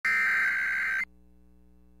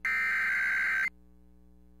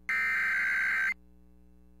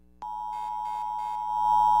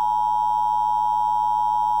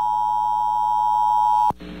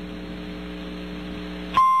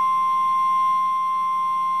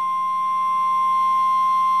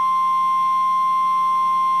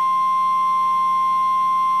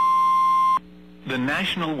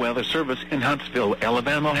National Weather Service in Huntsville,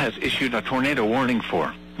 Alabama has issued a tornado warning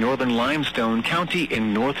for northern Limestone County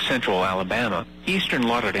in north-central Alabama, eastern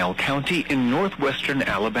Lauderdale County in northwestern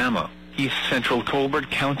Alabama, east-central Colbert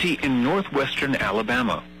County in northwestern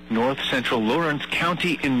Alabama, north-central Florence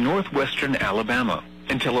County in northwestern Alabama,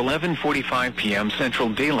 until 11:45 p.m. Central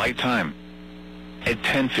Daylight Time. At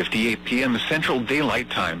 10:58 p.m. Central Daylight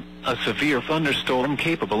Time, a severe thunderstorm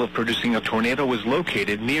capable of producing a tornado was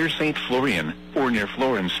located near St. Florian, or near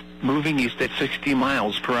Florence, moving east at 60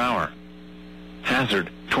 miles per hour.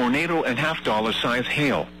 Hazard, tornado and $half-size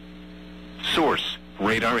hail. Source,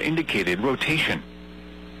 radar indicated rotation.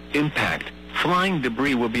 Impact, flying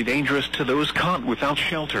debris will be dangerous to those caught without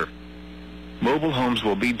shelter. Mobile homes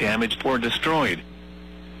will be damaged or destroyed.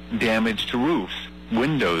 Damage to roofs,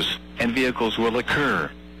 windows, and vehicles will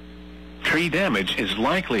occur. Tree damage is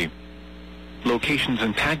likely. Locations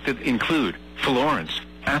impacted include Florence,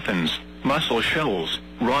 Athens, Muscle Shoals,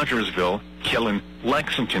 Rogersville, KHUN,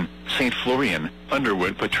 Lexington, St. Florian,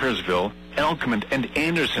 Underwood, Pettersville, Elkmont, and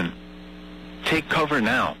Anderson. Take cover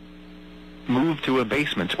now. Move to a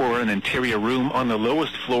basement or an interior room on the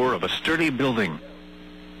lowest floor of a sturdy building.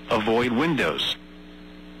 Avoid windows.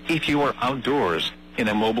 If you are outdoors, in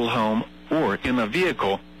a mobile home, or in a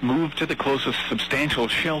vehicle, move to the closest substantial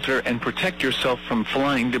shelter and protect yourself from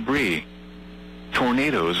flying debris.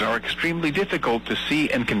 Tornadoes are extremely difficult to see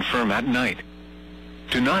and confirm at night.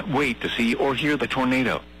 Do not wait to see or hear the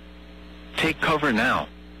tornado. Take cover now.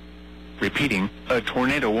 Repeating, a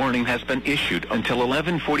tornado warning has been issued until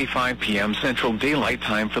 11:45 p.m. Central Daylight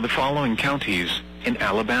Time for the following counties in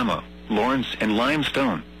Alabama: Lawrence and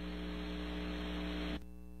Limestone,